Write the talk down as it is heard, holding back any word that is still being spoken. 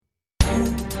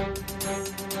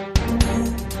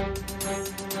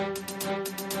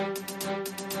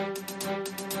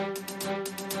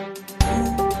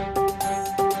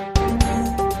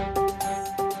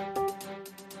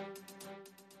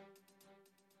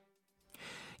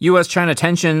U.S.-China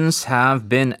tensions have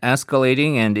been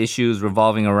escalating, and issues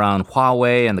revolving around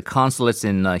Huawei and the consulates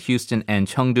in Houston and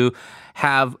Chengdu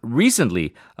have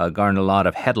recently garnered a lot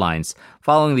of headlines.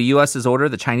 Following the U.S.'s order,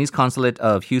 the Chinese consulate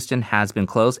of Houston has been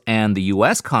closed, and the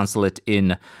U.S. consulate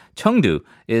in Chengdu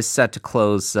is set to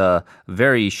close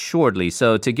very shortly.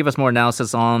 So to give us more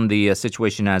analysis on the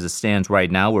situation as it stands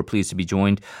right now, we're pleased to be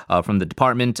joined from the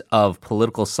Department of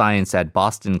Political Science at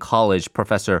Boston College,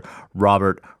 Professor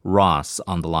Robert Ross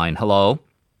on the line. Hello.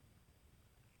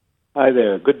 Hi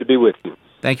there. Good to be with you.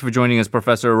 Thank you for joining us,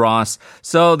 Professor Ross.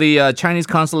 So the Chinese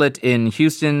consulate in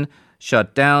Houston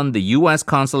shut down. The U.S.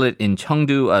 consulate in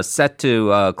Chengdu set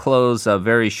to close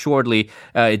very shortly.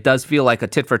 It does feel like a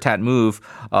tit-for-tat move,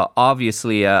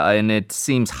 obviously, and it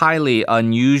seems highly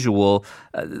unusual.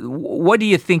 What do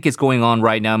you think is going on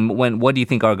right now? What do you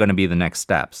think are going to be the next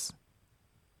steps?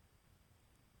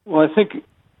 Well, I think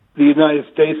the United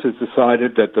States has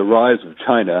decided that the rise of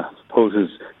China poses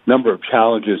a number of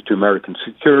challenges to American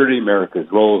security, America's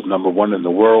role as number one in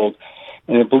the world,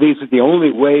 and it believes that the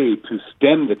only way to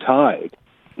stem the tide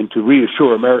and to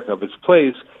reassure America of its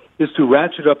place is to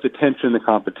ratchet up the tension and the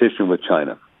competition with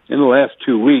China. In the last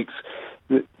 2 weeks,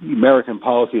 the American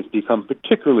policy has become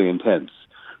particularly intense.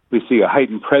 We see a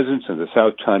heightened presence in the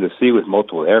South China Sea with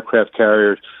multiple aircraft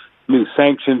carriers, new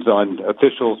sanctions on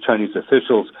Chinese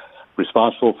officials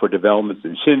responsible for developments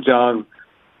in Xinjiang,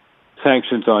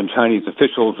 sanctions on Chinese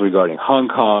officials regarding Hong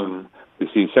Kong. We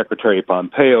see Secretary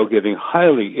Pompeo giving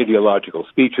highly ideological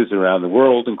speeches around the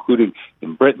world, including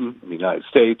in Britain and the United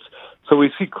States. So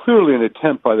we see clearly an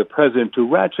attempt by the president to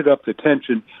ratchet up the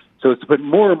tension so as to put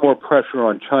more and more pressure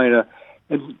on China,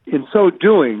 and in so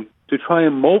doing, to try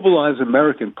and mobilize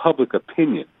American public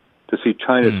opinion to see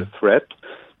China as a threat,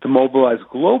 to mobilize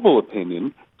global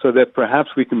opinion so that perhaps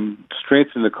we can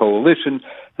strengthen the coalition,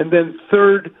 and then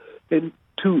third,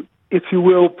 to, if you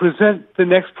will, present the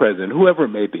next president, whoever it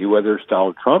may be, whether it's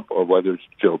Donald Trump or whether it's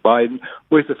Joe Biden,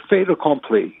 with a fait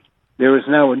accompli. There is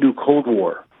now a new Cold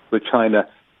War with China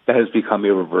that has become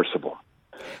irreversible.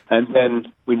 And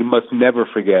then we must never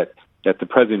forget that the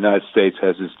President of the United States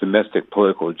has his domestic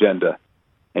political agenda,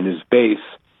 and his base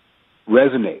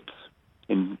resonates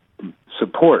and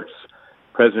supports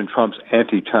President Trump's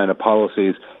anti-China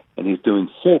policies, and he's doing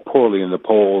so poorly in the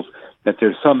polls that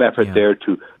there's some effort there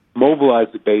to mobilize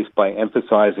the base by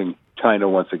emphasizing China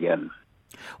once again.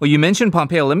 Well, you mentioned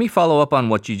Pompeo. Let me follow up on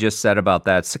what you just said about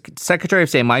that. Secretary of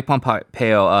State Mike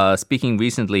Pompeo, speaking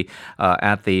recently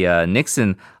at the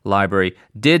Nixon Library,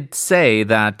 did say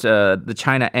that the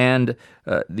China and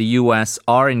the U.S.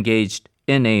 are engaged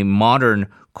in a modern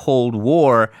Cold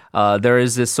War. There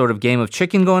is this sort of game of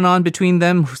chicken going on between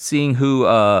them, seeing who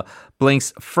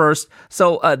blinks first.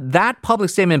 So that public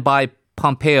statement by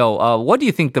Pompeo, what do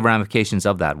you think the ramifications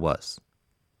of that was?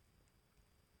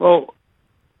 Well,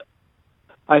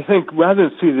 I think rather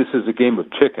than see this as a game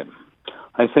of chicken,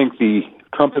 I think the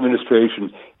Trump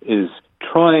administration is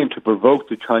trying to provoke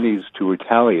the Chinese to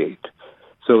retaliate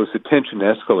so as the tension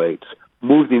escalates,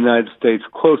 move the United States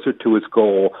closer to its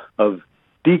goal of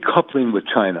decoupling with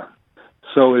China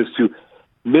so as to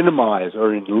minimize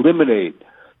or eliminate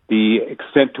the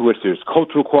extent to which there's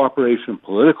cultural cooperation,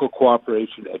 political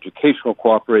cooperation, educational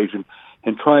cooperation,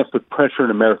 and try and put pressure on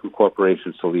American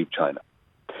corporations to leave China.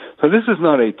 So this is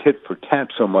not a tit for tat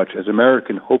so much as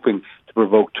American hoping to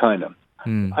provoke China.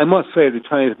 I must say that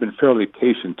China has been fairly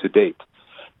patient to date.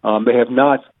 They have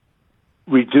not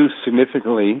reduced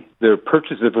significantly their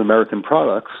purchase of American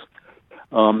products.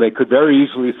 They could very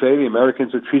easily say the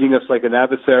Americans are treating us like an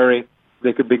adversary.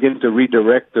 They could begin to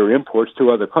redirect their imports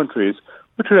to other countries,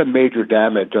 which would have major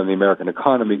damage on the American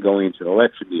economy going into an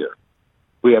election year.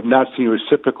 We have not seen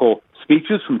reciprocal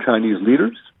speeches from Chinese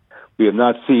leaders. We have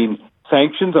not seen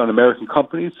sanctions on American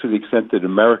companies to the extent that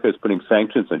America is putting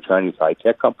sanctions on Chinese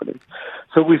high-tech companies.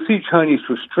 So we see Chinese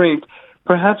restraint,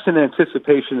 perhaps in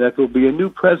anticipation that there will be a new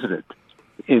president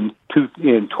in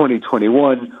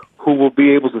 2021 who will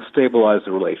be able to stabilize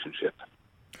the relationship.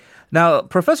 Now,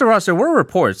 Professor Ross, there were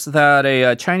reports that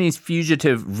a Chinese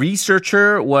fugitive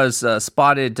researcher was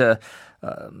spotted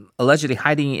allegedly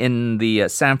hiding in the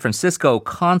San Francisco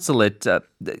consulate.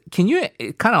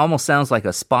 It kind of almost sounds like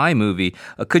a spy movie.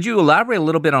 Could you elaborate a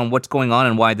little bit on what's going on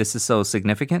and why this is so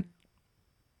significant?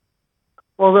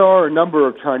 Well, there are a number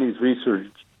of Chinese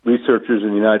researchers in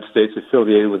the United States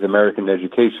affiliated with American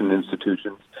education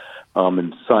institutions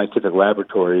and scientific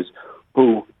laboratories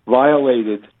who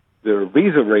violated their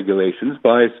visa regulations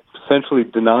by essentially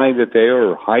denying that they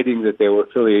are or hiding that they were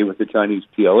affiliated with the Chinese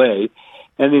PLA.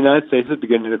 And the United States is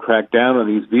beginning to crack down on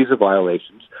these visa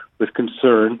violations with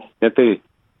concern that they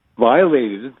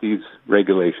violated these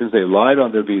regulations. They lied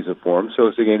on their visa forms so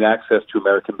as to gain access to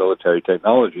American military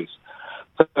technologies.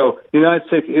 So the United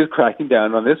States is cracking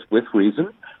down on this with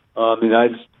reason.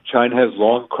 China has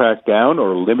long cracked down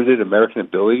or limited American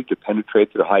ability to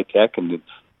penetrate the high-tech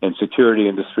and security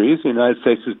industries. The United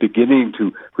States is beginning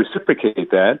to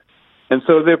reciprocate that. And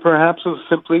so there perhaps was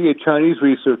simply a Chinese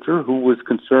researcher who was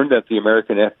concerned that the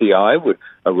American FBI would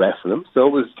arrest them, so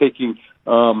was taking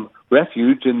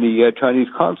refuge in the Chinese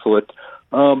consulate.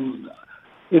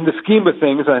 In the scheme of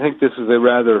things, I think this is a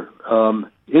rather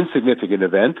insignificant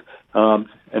event,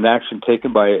 an action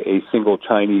taken by a single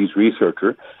Chinese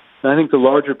researcher. And I think the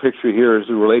larger picture here is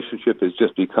the relationship is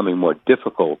just becoming more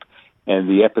difficult, and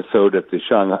the episode at the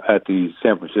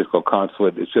San Francisco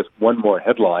consulate is just one more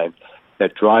headline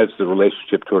that drives the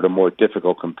relationship toward a more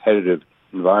difficult competitive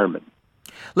environment.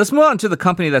 Let's move on to the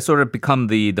company that's sort of become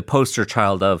the poster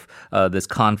child of this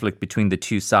conflict between the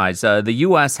two sides. The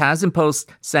U.S. has imposed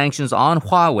sanctions on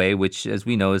Huawei, which, as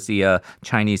we know, is the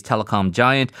Chinese telecom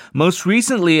giant. Most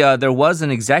recently, there was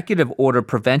an executive order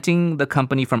preventing the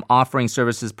company from offering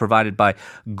services provided by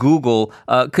Google.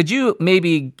 Could you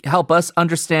maybe help us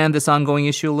understand this ongoing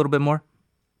issue a little bit more?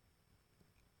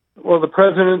 Well, the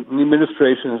president and the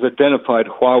administration has identified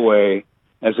Huawei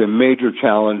as a major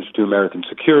challenge to American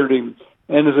security,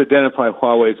 and has identified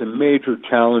Huawei as a major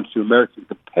challenge to American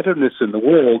competitiveness in the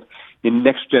world in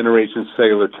next-generation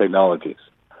cellular technologies.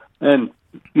 And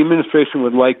the administration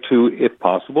would like to, if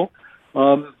possible,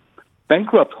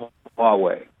 bankrupt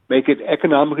Huawei, make it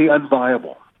economically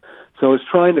unviable. So it's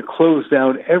trying to close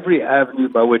down every avenue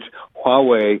by which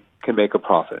Huawei can make a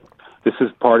profit. This is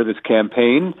part of its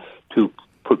campaign to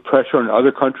put pressure on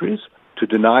other countries to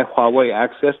deny Huawei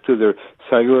access to their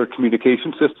cellular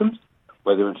communication systems,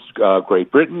 whether it's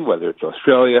Great Britain, whether it's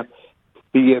Australia.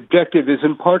 The objective is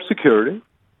in part security,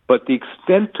 but the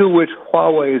extent to which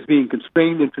Huawei is being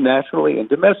constrained internationally and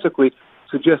domestically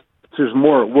suggests there's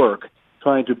more at work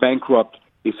trying to bankrupt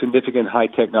a significant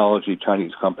high-technology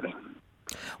Chinese company.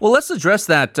 Well, let's address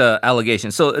that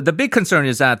allegation. So the big concern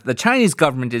is that the Chinese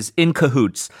government is in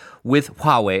cahoots with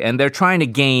Huawei, and they're trying to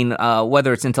gain,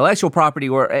 whether it's intellectual property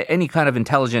or any kind of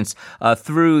intelligence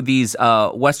through these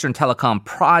Western telecom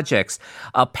projects.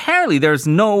 Apparently, there's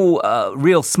no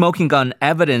real smoking gun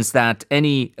evidence that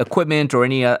any equipment or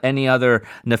any other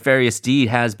nefarious deed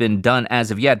has been done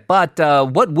as of yet. But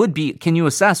can you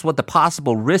assess what the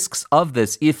possible risks of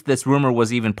this, if this rumor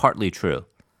was even partly true?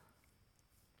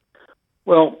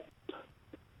 Well,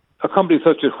 a company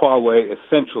such as Huawei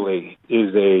essentially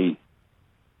is a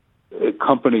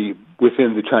company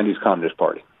within the Chinese Communist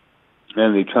Party.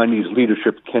 And the Chinese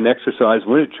leadership can exercise,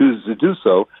 when it chooses to do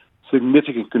so,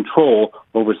 significant control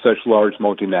over such large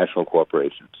multinational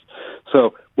corporations.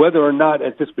 So whether or not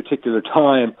at this particular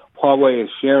time Huawei is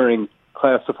sharing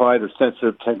classified or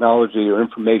sensitive technology or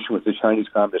information with the Chinese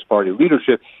Communist Party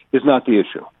leadership is not the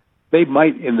issue. They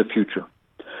might in the future.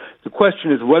 The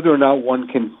question is whether or not one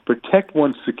can protect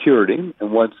one's security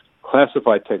and one's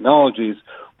classified technologies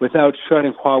without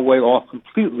shutting Huawei off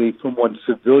completely from one's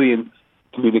civilian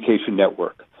communication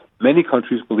network. Many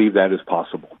countries believe that is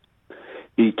possible.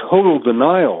 The total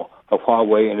denial of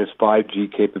Huawei and its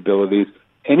 5G capabilities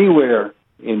anywhere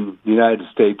in the United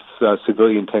States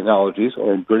civilian technologies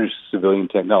or in British civilian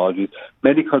technologies,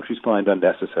 many countries find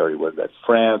unnecessary, whether that's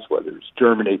France, whether it's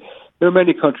Germany. There are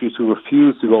many countries who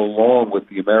refuse to go along with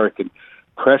the American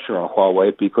pressure on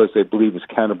Huawei because they believe it's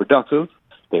counterproductive.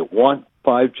 They want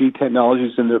 5G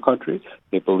technologies in their country.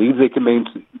 They believe they can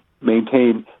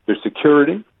maintain their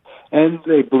security. And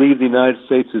they believe the United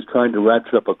States is trying to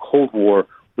ratchet up a Cold War,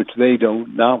 which they do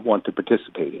not want to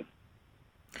participate in.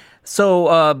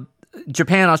 So,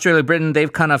 Japan, Australia, Britain,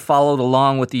 they've kind of followed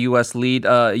along with the U.S. lead.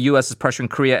 U.S. is pressuring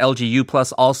Korea, LGU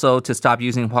Plus also to stop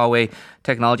using Huawei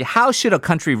technology. How should a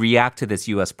country react to this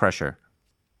U.S. pressure?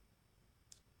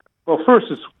 Well, first,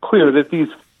 it's clear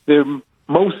that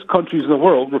most countries in the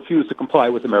world refuse to comply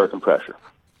with American pressure.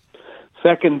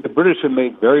 Second, the British have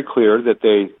made very clear that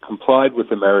they complied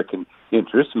with American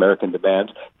interests, American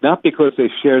demands, not because they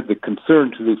shared the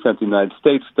concern to the extent the United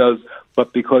States does,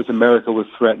 but because America was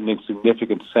threatening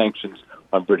significant sanctions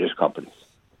on British companies.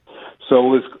 So it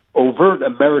was overt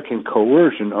American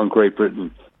coercion on Great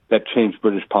Britain that changed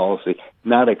British policy,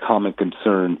 not a common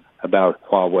concern about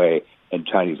Huawei and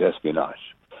Chinese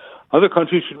espionage. Other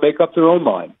countries should make up their own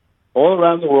mind. All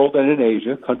around the world and in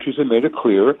Asia, countries have made it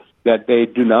clear that they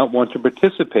do not want to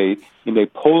participate in a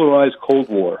polarized Cold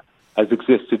War as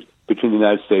existed between the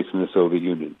United States and the Soviet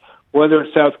Union. Whether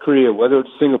it's South Korea, whether it's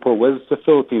Singapore, whether it's the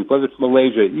Philippines, whether it's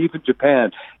Malaysia, even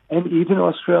Japan, and even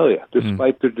Australia,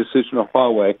 despite their decision on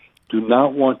Huawei, do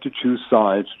not want to choose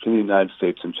sides between the United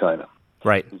States and China.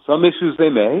 Right. In some issues they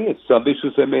may, in some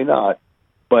issues they may not,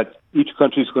 but each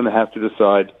country is going to have to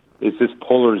decide, is this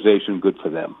polarization good for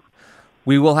them?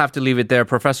 We will have to leave it there.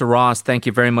 Professor Ross, thank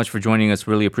you very much for joining us.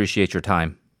 Really appreciate your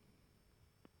time.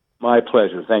 My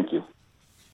pleasure. Thank you.